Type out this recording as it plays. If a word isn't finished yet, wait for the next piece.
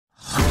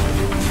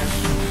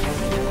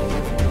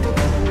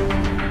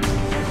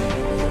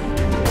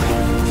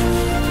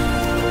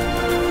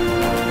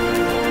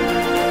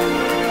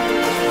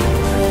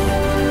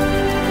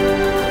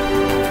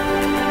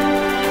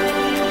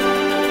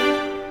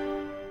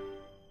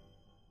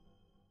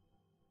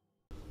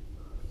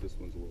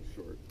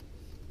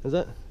Is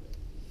it?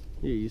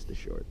 You're used to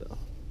short though.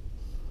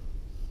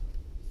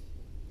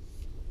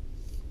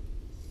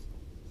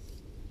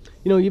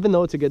 You know, even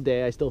though it's a good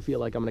day, I still feel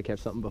like I'm gonna catch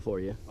something before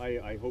you.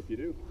 I hope you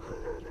do.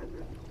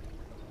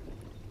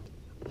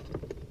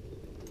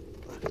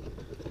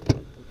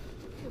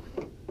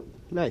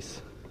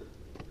 Nice.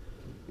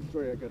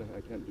 Sorry, I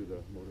can't do the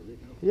motor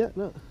right now. Yeah,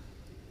 no.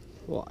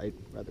 Well, I'd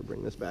rather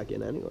bring this back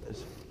in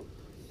anyways.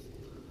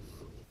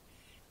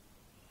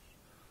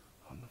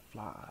 On the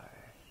fly.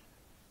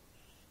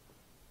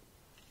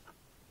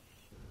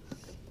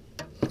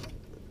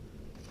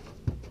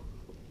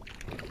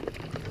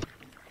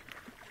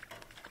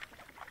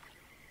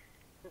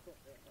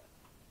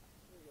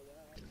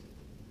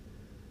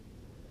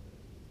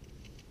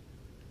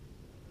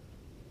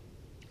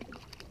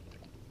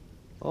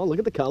 Oh, look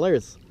at the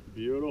colors.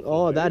 Beautiful.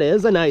 Oh, eh? that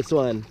is a nice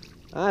one.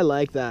 I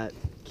like that.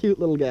 Cute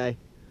little guy.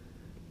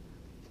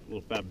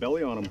 Little fat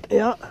belly on him.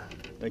 Yeah.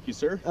 Thank you,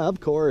 sir. Of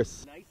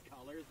course. Nice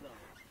colors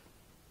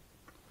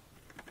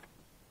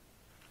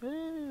though.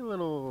 Hey,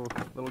 little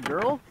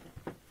girl.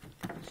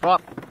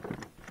 Stop.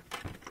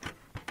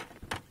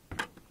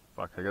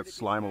 Fuck, I got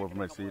slime all over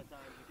my seat.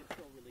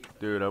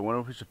 Dude, I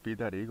wonder if we should feed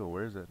that eagle.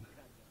 Where is it?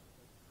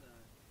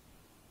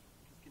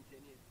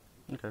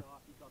 Okay.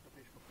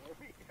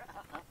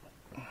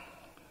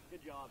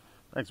 Good job.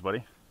 Thanks,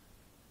 buddy.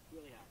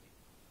 Really happy.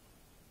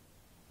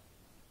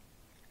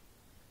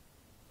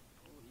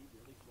 Oh, he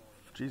really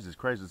swallowed. Jesus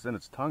Christ, it's in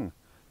its tongue.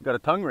 You got a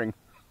tongue ring.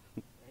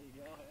 There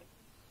you go.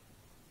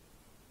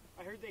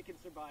 I heard they can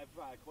survive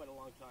quite a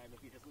long time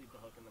if you just leave the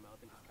hook in the mouth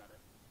and just cut it.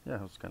 Yeah,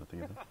 I was kind of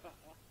thinking that.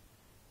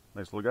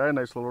 Nice little guy,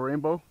 nice little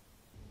rainbow.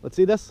 Let's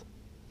see this.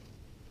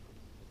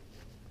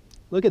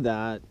 Look at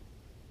that.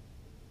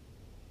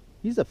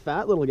 He's a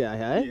fat little guy,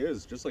 hey? He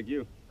is, just like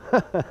you.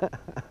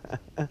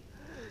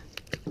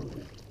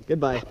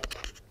 Goodbye.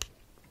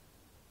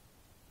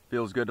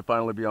 Feels good to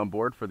finally be on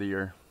board for the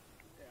year.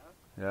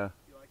 Yeah? Yeah,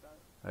 You like that?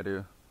 I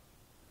do.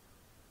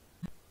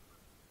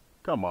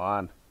 Come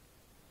on.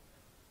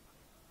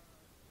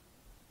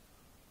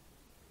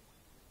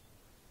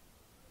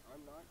 I'm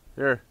not.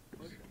 Here,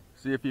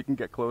 see if you can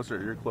get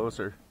closer. You're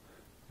closer.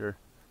 Here,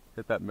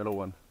 hit that middle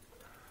one.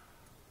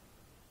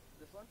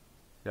 This one?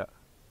 Yeah.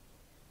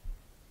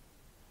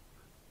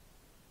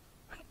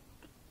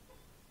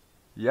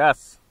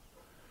 Yes,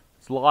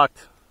 it's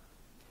locked.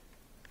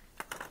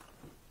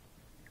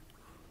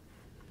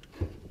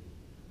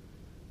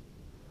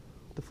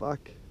 What the fuck?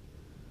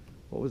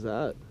 What was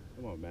that?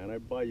 Come on, man, I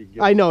buy you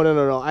gifts. I know,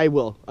 no. I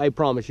will. I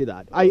promise you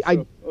that.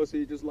 Oh, so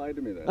you just lied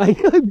to me then?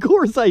 Of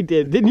course I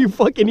did. Didn't you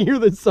fucking hear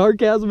the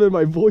sarcasm in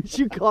my voice,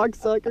 you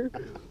cocksucker?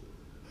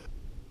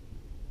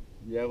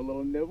 You have a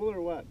little nibble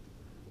or what?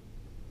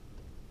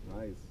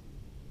 Nice.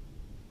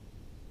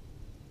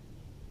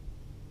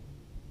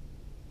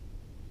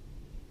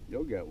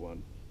 You'll get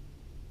one.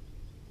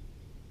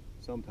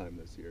 Sometime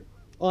this year.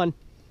 On.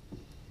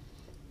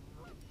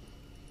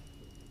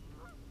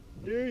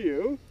 Do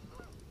you?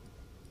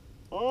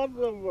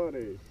 Awesome,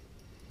 buddy.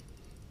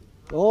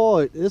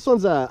 Oh, this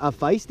one's a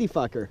feisty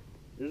fucker.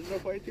 This is a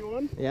feisty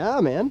one? Yeah,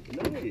 man.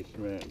 Nice,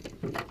 man.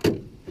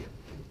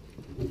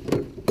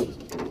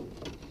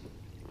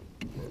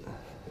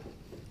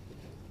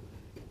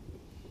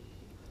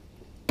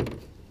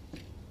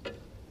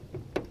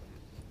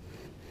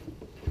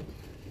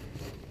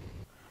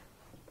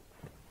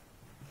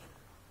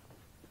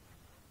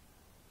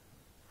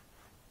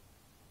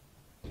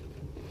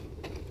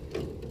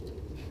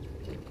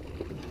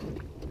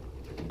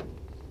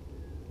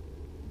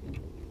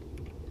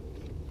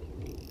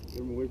 Get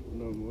him away from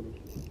the motor.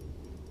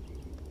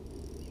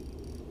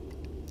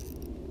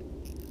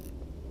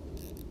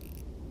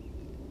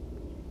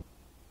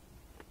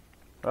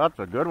 That's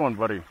a good one,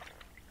 buddy.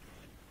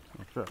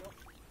 That's it.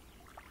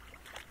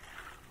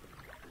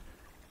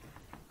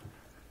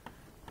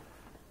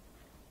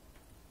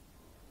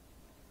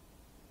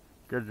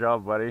 Good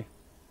job, buddy.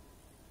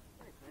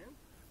 Thanks, man.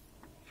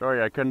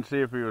 Sorry, I couldn't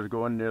see if he was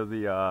going near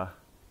the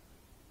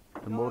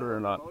motor or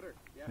not. The motor.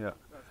 Yeah, Yeah.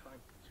 that's fine.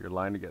 So your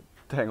line to get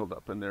tangled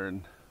up in there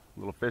and a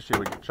little fishy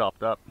would get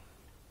chopped up.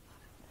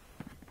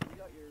 You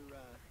got your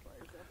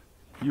fire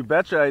set? You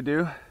betcha I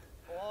do.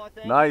 Oh,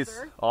 thank Nice. you,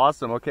 sir.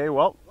 Awesome. Okay,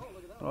 well. Oh,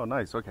 look at that. Oh,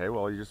 nice. Okay,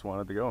 well, you just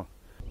wanted to go.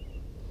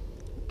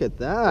 Look at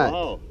that.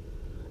 Wow.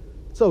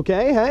 It's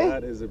okay, hey?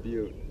 That is a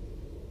beaut.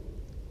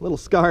 Little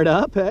scarred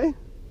up, hey?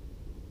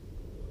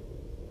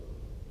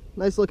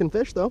 Nice looking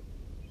fish, though.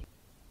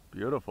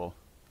 Beautiful.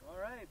 All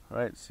right. All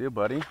right, see you,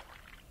 buddy.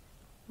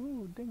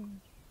 Ooh, ding.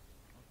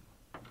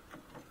 All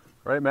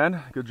right,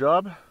 man. Good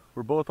job.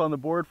 We're both on the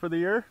board for the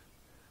year.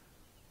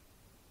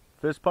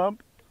 Fist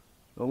pump.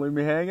 Don't leave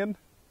me hanging.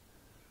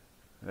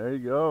 There you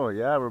go.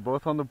 Yeah, we're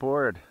both on the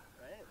board.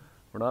 Right.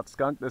 We're not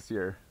skunked this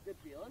year. Good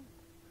feeling.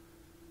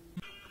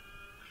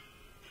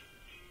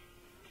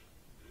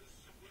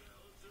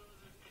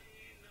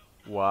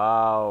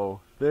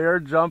 Wow. They are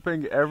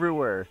jumping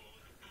everywhere.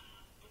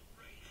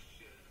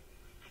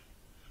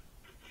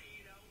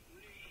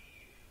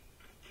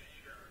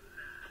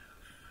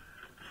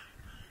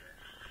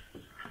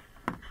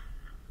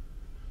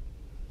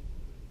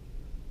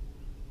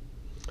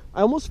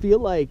 I almost feel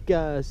like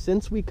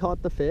since we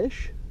caught the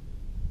fish,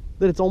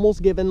 that it's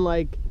almost given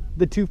like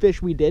the 2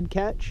 fish we did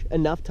catch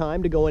enough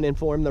time to go and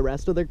inform the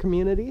rest of their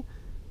community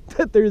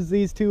that there's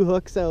these 2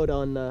 hooks out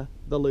on the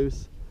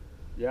loose.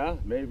 Yeah,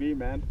 maybe,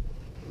 man.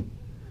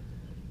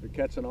 They're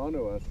catching on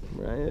to us.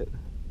 Right?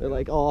 They're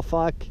like, oh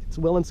fuck, it's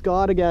Will and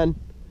Scott again.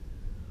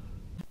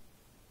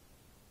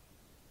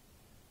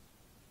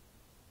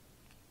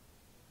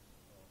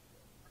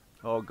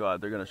 Oh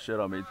God, they're gonna shit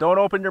on me. Don't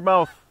open your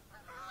mouth.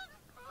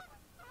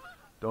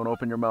 Don't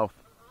open your mouth.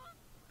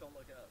 Don't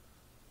look up.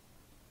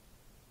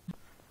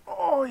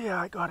 Oh yeah,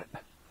 I got it.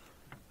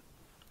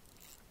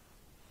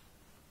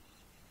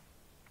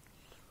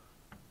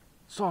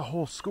 Saw a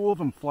whole school of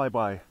them fly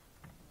by.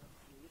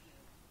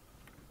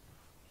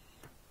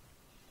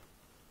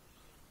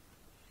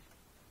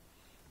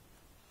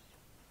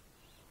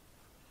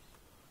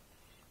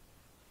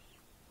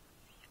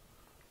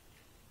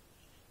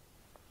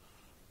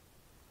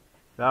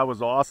 That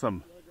was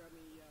awesome. You want to grab me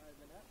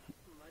the net?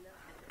 My net?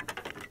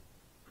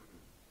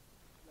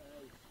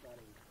 Nice,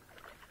 buddy.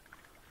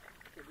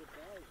 It's a good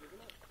size,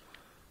 isn't it?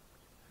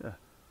 Yeah.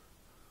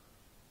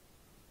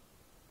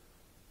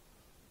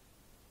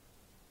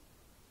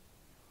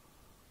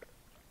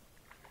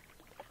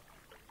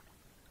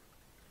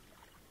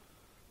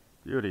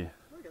 Beauty.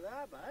 Look at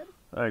that, bud.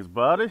 Thanks,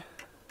 buddy.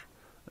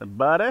 And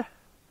buddy. Good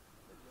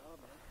job,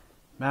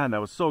 man. Man,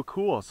 that was so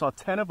cool. I saw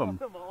 10 of them.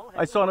 Them all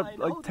I saw hanging.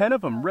 like know, 10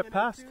 of them and rip as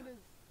past. soon as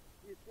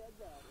you said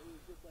that, it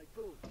was just like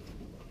boom.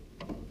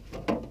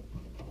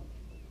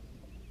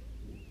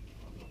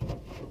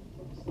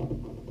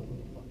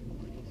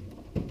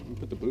 You can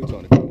put the boots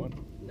on if you want.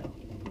 No.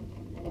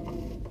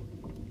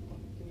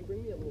 Can you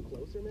bring me a little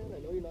closer, man? I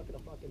know you're not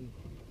gonna fucking.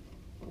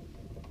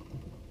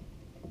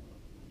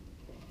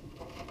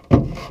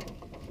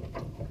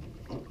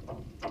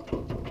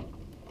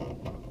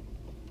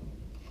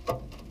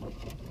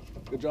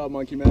 Good job,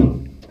 monkey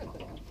man.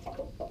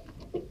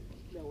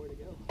 Nowhere to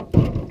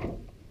go.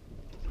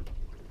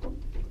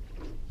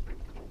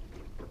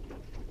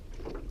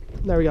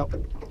 There we go.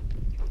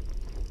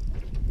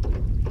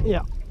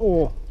 Yeah.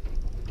 Oh,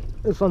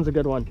 this one's a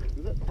good one.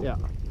 Is it? Yeah.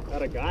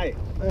 Got a guy.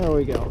 There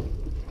we go.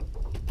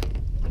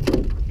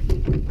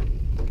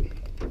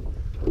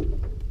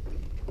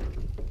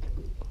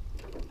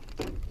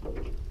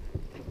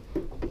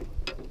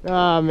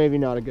 Maybe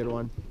not a good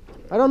one.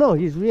 I don't know.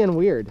 He's being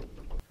weird.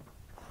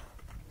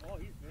 Oh,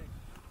 he's big.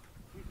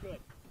 He's good.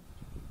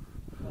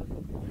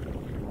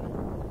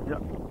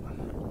 Yep.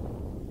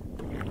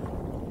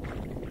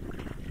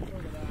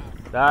 Look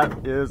at that.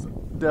 That is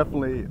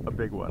definitely a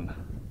big one.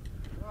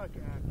 Look at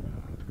that.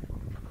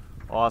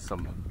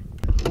 Awesome.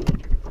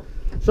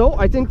 So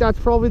I think that's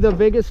probably the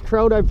biggest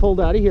trout I've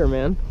pulled out of here,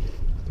 man.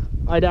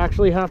 I'd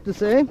actually have to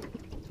say.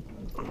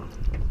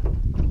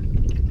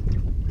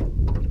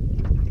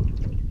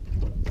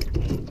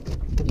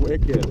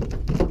 Wicked.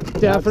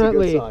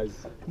 Definitely That's a good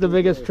size. the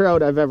biggest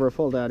trout I've ever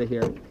pulled out of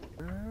here.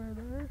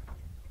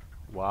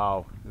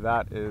 Wow,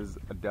 that is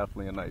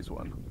definitely a nice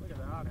one. Look at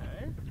that,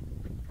 eh?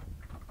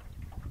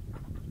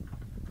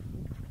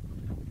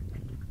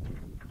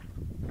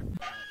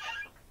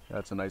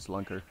 That's a nice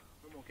lunker.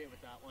 I'm okay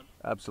with that one.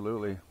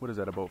 Absolutely. What is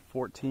that, about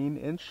 14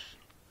 inch?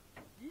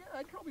 Yeah,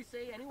 I'd probably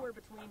say anywhere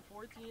between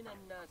 14 and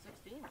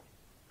 16.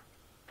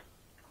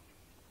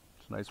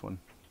 It's a nice one.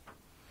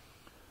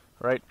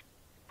 All right.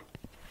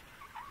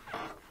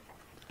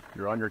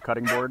 You're on your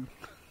cutting board.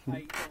 I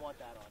don't want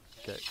that on.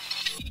 Okay.